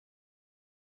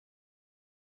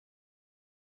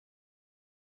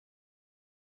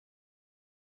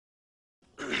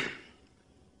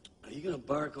you gonna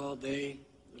bark all day,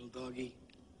 little doggy?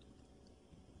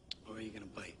 Or are you gonna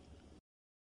bite?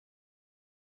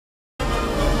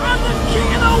 I'm the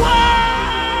king of the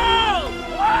world!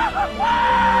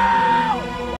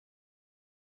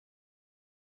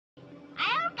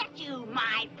 I'll get you,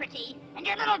 my pretty, and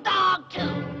your little dog,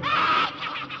 too.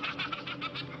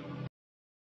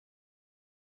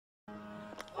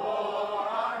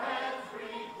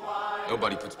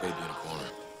 Nobody puts baby in a corner.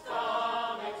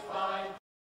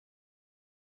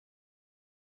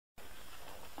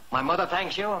 My mother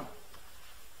thanks you.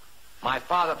 My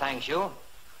father thanks you.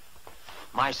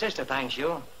 My sister thanks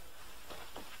you.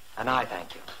 And I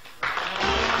thank you.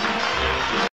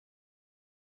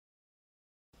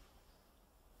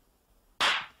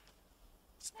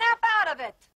 Snap out of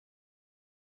it!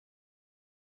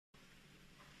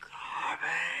 Carpe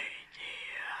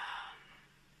Diem.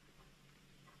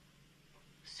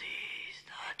 Seize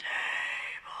the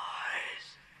day, boys.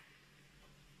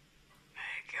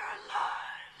 Make your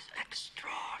lives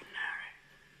extraordinary.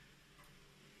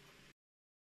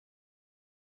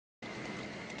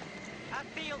 I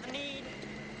feel the need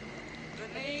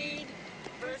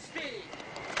for speed.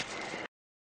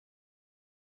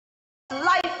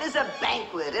 Life is a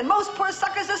banquet, and most poor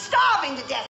suckers are starving to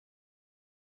death.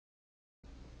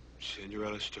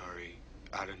 Cinderella story,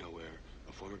 out of nowhere,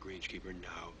 a former greenskeeper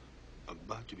now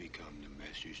about to become the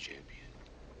Masters champion.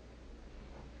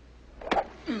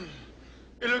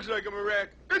 It looks like a mirac.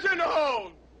 It's in the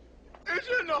hole! It's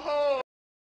in the hole!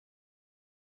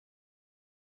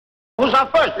 Who's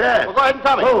on first? Yeah. Well, go ahead and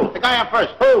tell me. Who? The guy on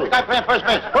first. Who? The guy playing first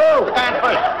base. Who? The guy on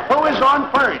first. Who is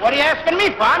on first? What are you asking me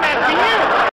for? I'm asking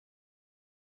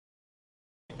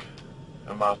you.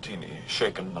 A martini,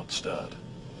 shaken, not stirred.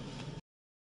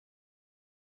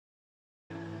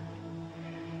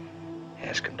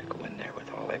 Ask them to go in there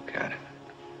with all they've got.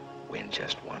 Win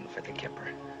just one for the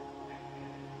Gipper.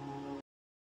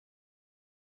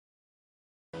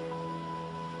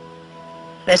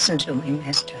 Listen to me,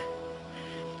 mister.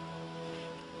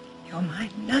 You're my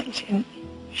knight in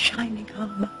shining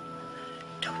armor.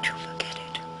 Don't you forget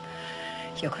it.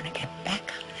 You're gonna get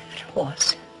back on that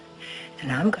horse,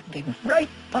 and I'm gonna be right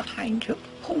behind you,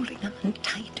 holding on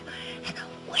tight, and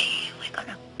away we're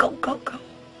gonna go, go, go.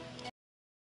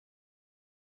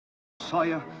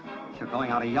 Sawyer, you're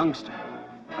going out a youngster,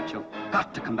 but you've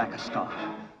got to come back a star.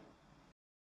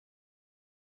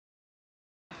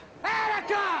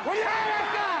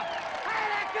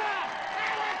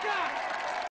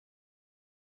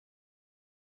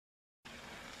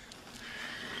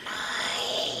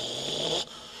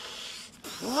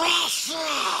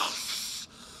 Precious!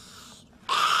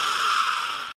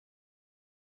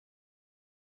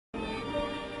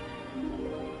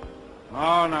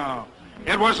 Oh, no.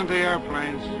 It wasn't the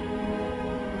airplanes.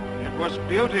 It was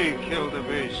beauty killed the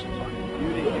beast.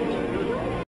 Beauty killed the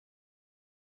beast.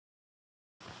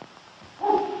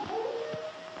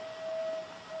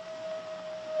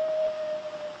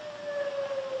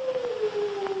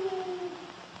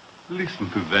 Listen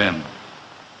to them.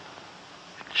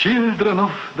 Children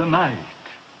of the night.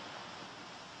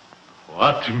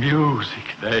 What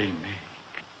music they make.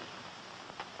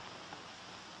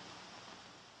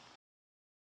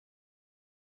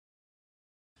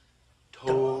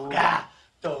 Toga,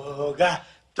 toga,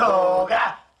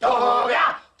 toga,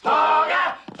 toga,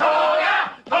 toga,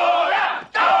 toga, toga,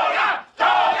 toga,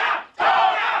 toga,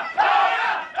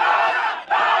 toga,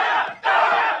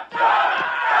 toga.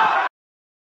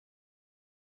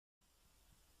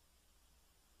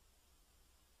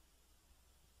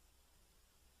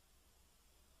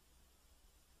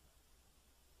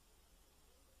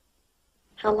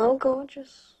 Hello,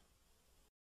 gorgeous.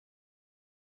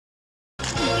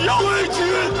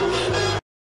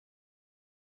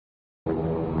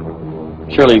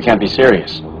 Surely you can't be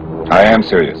serious. I am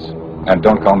serious. And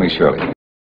don't call me Shirley.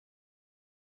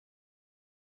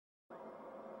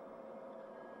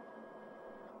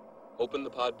 Open the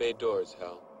pod bay doors,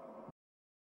 Hal.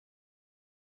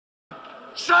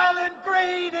 Silent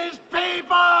breed is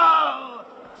people!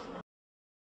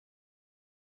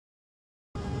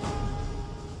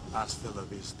 Hasta la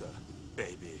vista,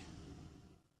 baby.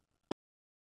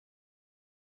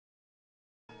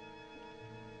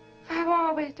 I've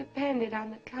always depended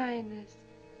on the kindness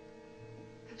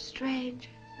of strangers.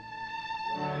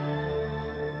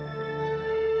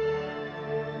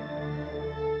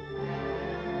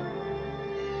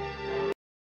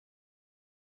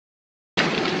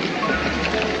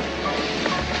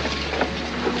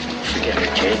 Forget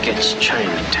it, Jake. It's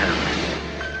Chinatown.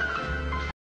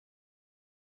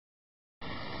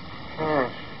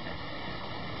 Oh,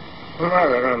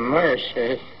 Mother of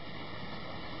mercy.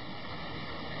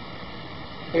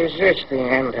 Is this the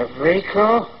end of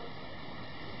Rico?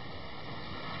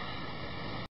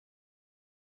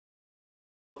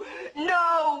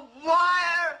 No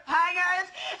wire hangers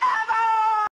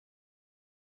ever!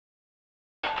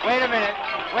 Wait a minute.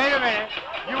 Wait a minute.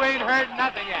 You ain't heard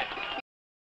nothing yet.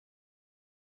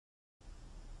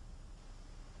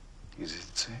 Is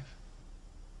it safe?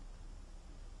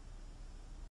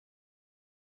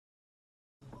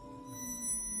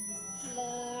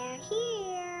 They're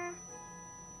here.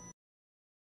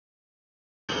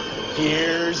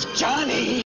 Here's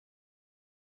Johnny.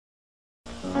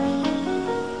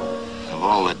 Of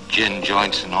all the gin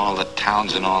joints in all the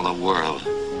towns in all the world,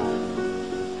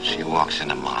 she walks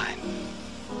into mine.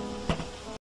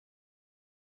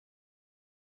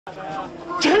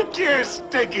 Take your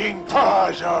stinking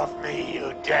paws off me,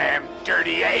 you damn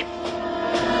dirty ape!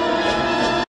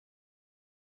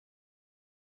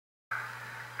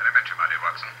 Elementary, my dear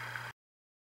Watson.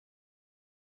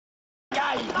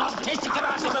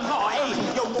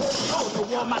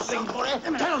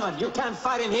 Gentlemen, you can't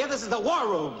fight in here. This is the war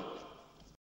room.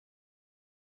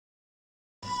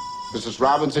 Mrs.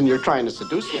 Robinson, you're trying to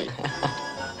seduce me.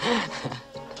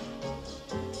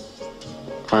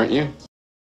 Aren't you?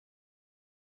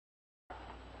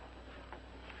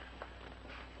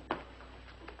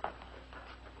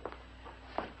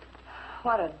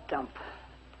 What a dump.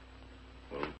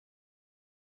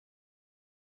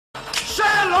 Say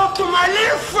hello to my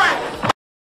little friend!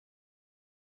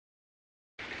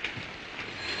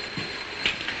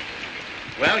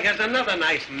 Well, here's another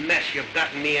nice mess you've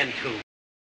gotten me into.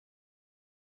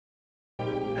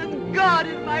 And God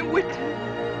is my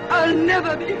witness, I'll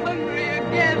never be hungry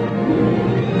again.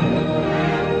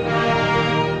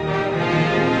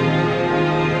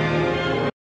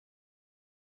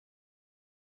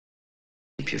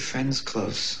 Keep your friends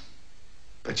close,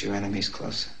 but your enemies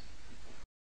closer.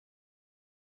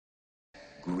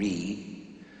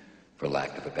 Greed, for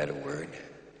lack of a better word,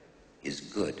 is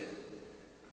good.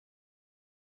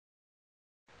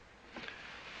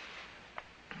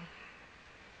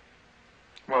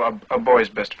 Well, a boy's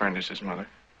best friend is his mother.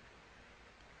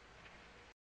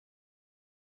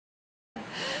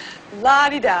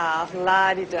 La-di-da,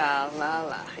 la-di-da,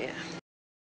 la-la, yeah.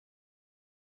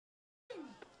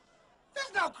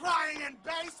 There's no crying in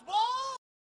baseball!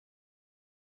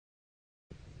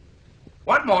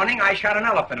 One morning, I shot an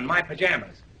elephant in my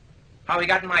pajamas. How he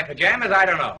got in my pajamas, I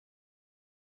don't know.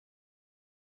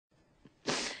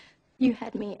 You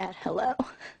had me at hello.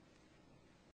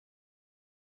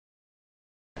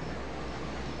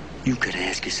 You could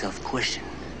ask yourself a question.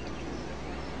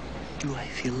 Do I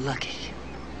feel lucky?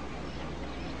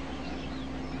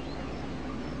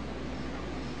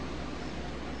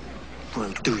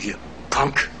 Well, do you,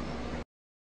 punk?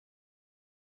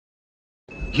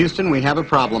 Houston, we have a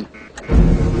problem.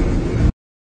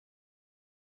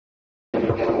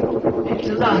 It's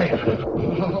alive!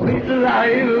 Oh, it's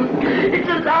alive! It's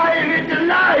alive! It's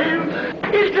alive!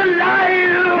 It's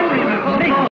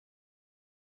alive!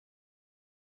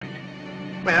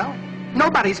 Well,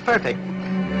 nobody's perfect.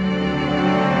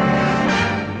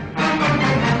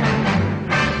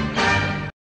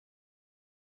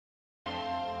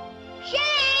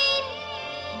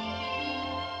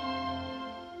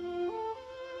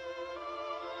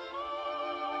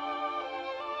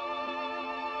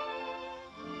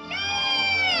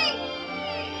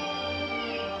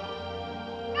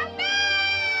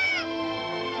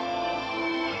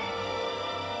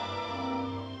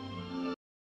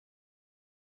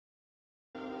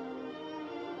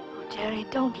 Jerry,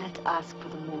 don't let's ask for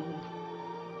the moon.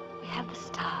 We have the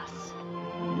stars.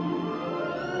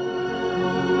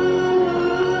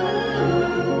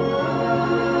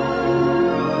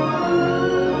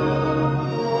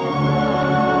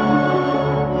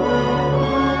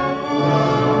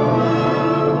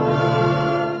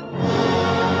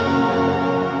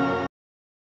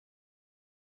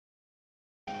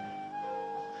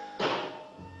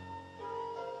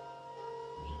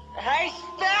 Hey,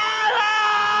 Stella!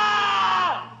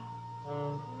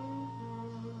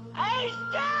 Hey,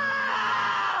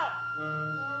 Stella!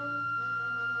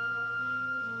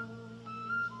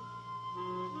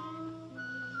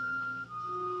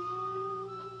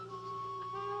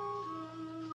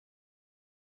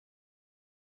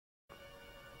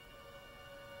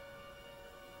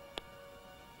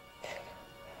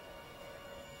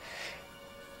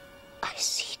 I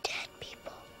see dead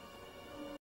people.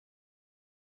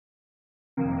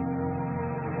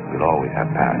 We'll always have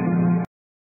past.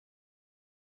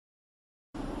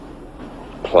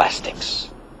 Plastics.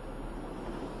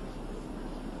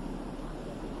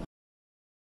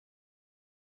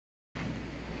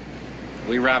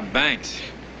 We rob banks.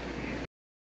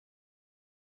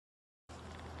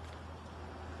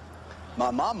 My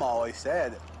mom always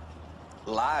said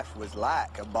life was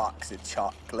like a box of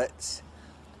chocolates.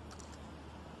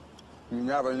 You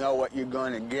never know what you're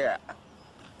going to get.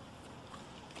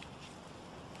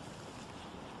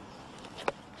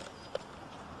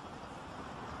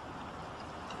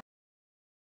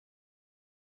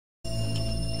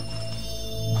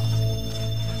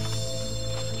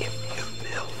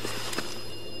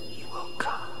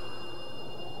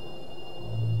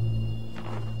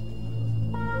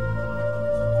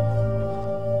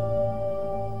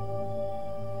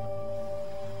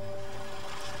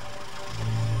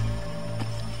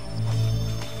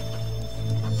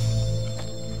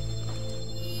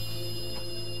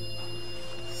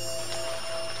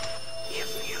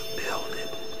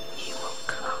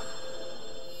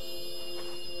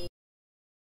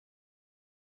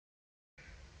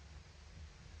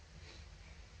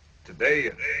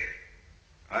 Today,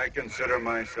 I consider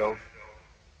myself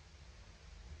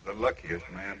the luckiest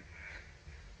man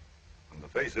on the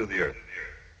face of the earth.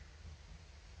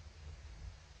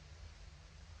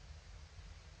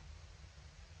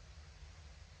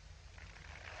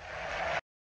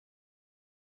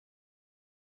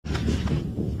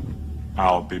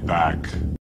 I'll be back.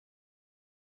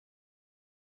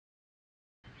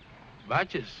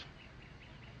 Vouchers?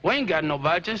 We ain't got no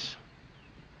vouchers.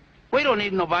 We don't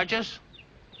need no vouchers.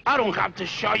 I don't have to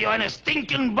show you any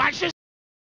stinking vouchers.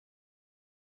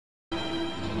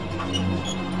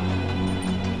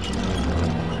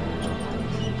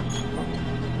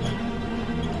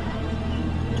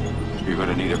 You're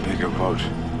gonna need a bigger boat.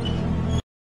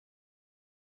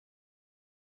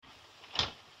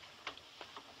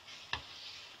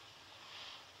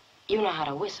 You know how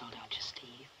to whistle, don't you,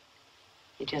 Steve?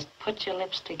 You just put your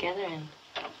lips together and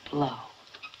blow.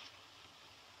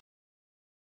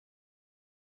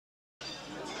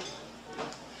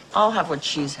 I'll have what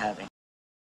she's having.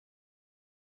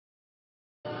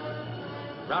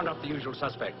 Round up the usual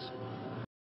suspects.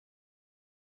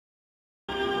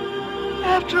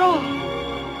 After all,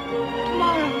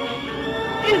 tomorrow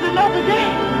is another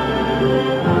day.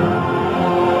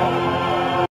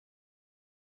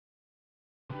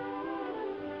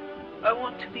 I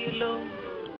want to be alone.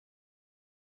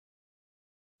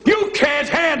 You can't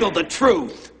handle the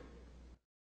truth.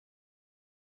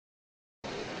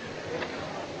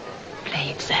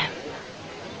 Play it, Sam.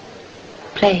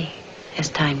 Play as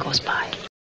time goes by.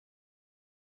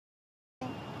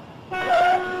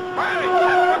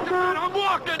 I'm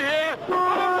walking here.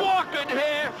 I'm walking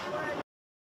here.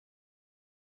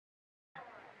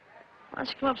 Why don't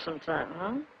you come up sometime,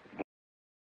 huh?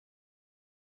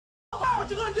 What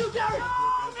you gonna do, Jerry?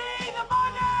 Show me the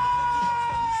money!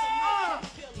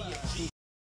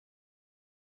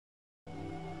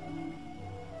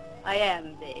 I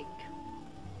am big.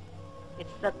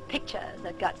 It's the picture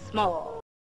that got small.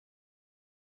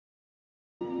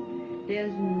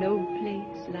 There's no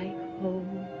place like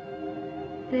home.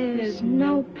 There's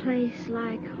no place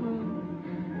like home.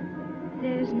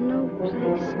 There's no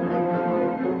place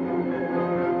like home.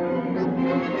 There's no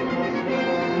place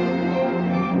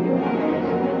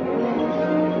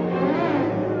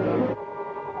like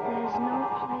There's no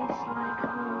place like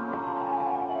home.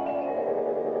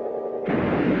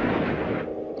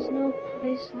 There's no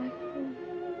place like home.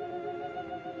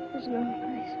 There's no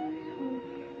place like home.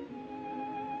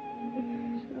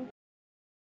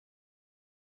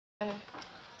 There's no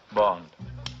Bond.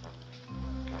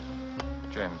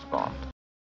 James Bond.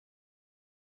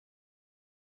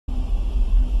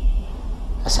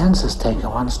 A census taker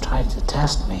once tried to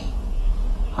test me.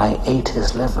 I ate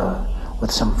his liver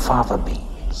with some fava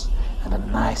beans and a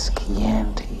nice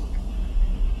Chianti.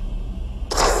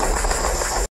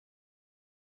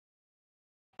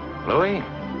 Louis,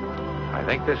 I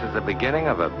think this is the beginning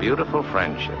of a beautiful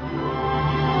friendship.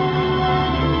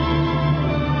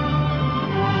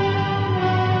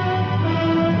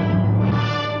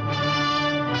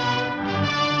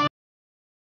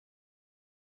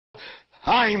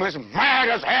 I'm as mad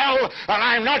as hell, and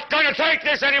I'm not going to take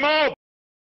this anymore!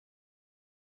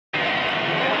 Rated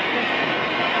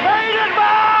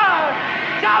Bar!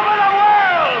 Top of the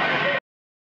world!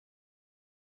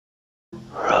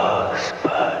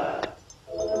 Rosebud.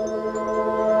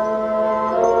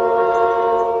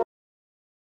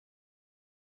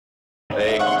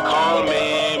 They call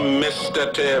me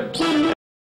Mr. Tibbs.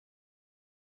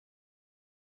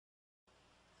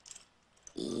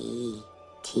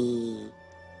 E.T.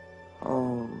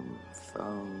 home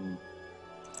phone.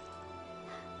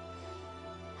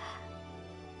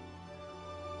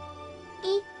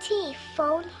 E.T.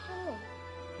 phone home.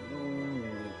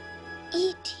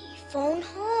 E.T. phone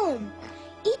home.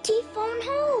 E.T. phone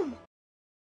home.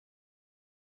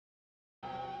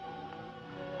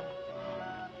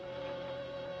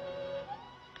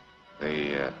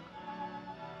 the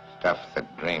stuff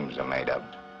that dreams are made of.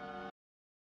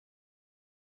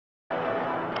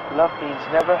 Love means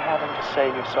never having to say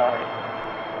you're sorry.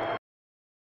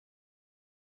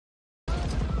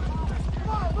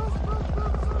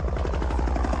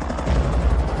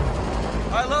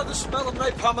 I love the smell of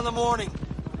napalm in the morning.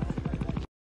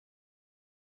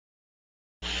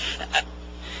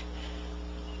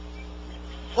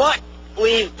 What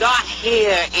we've got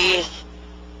here is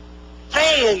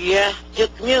failure to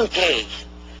communicate.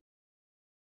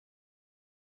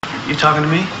 You talking to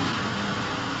me?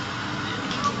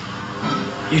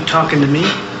 You talking to me?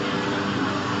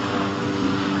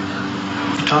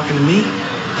 You talking to me?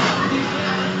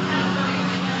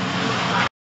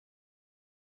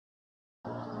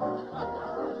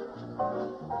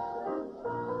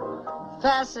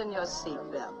 Fasten your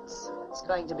seatbelts. It's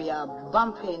going to be a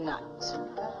bumpy night.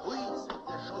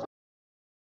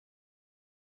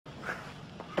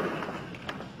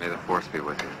 May the force be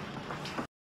with you.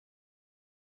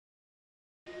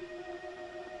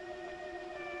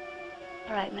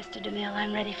 All right, Mr. DeMille,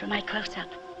 I'm ready for my close-up.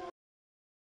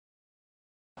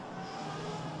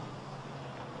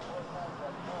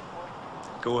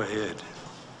 Go ahead.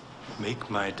 Make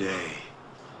my day.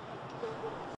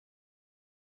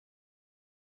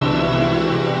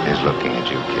 He's looking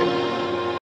at you, kid.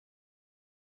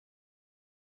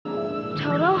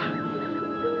 Toto?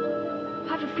 I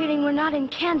have a feeling we're not in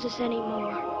Kansas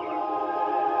anymore.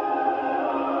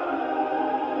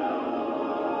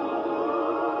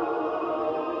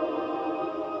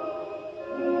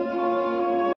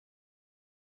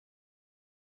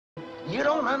 You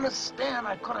don't understand.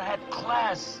 I could have had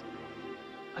class.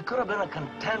 I could have been a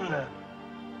contender.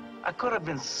 I could have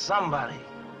been somebody.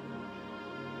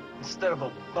 Instead of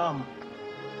a bum,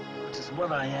 which is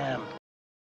what I am.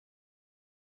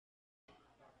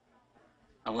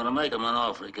 I'm gonna make him an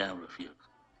offer he can't refuse.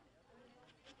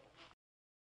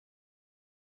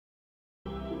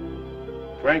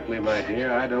 Frankly, my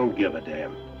dear, I don't give a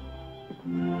damn.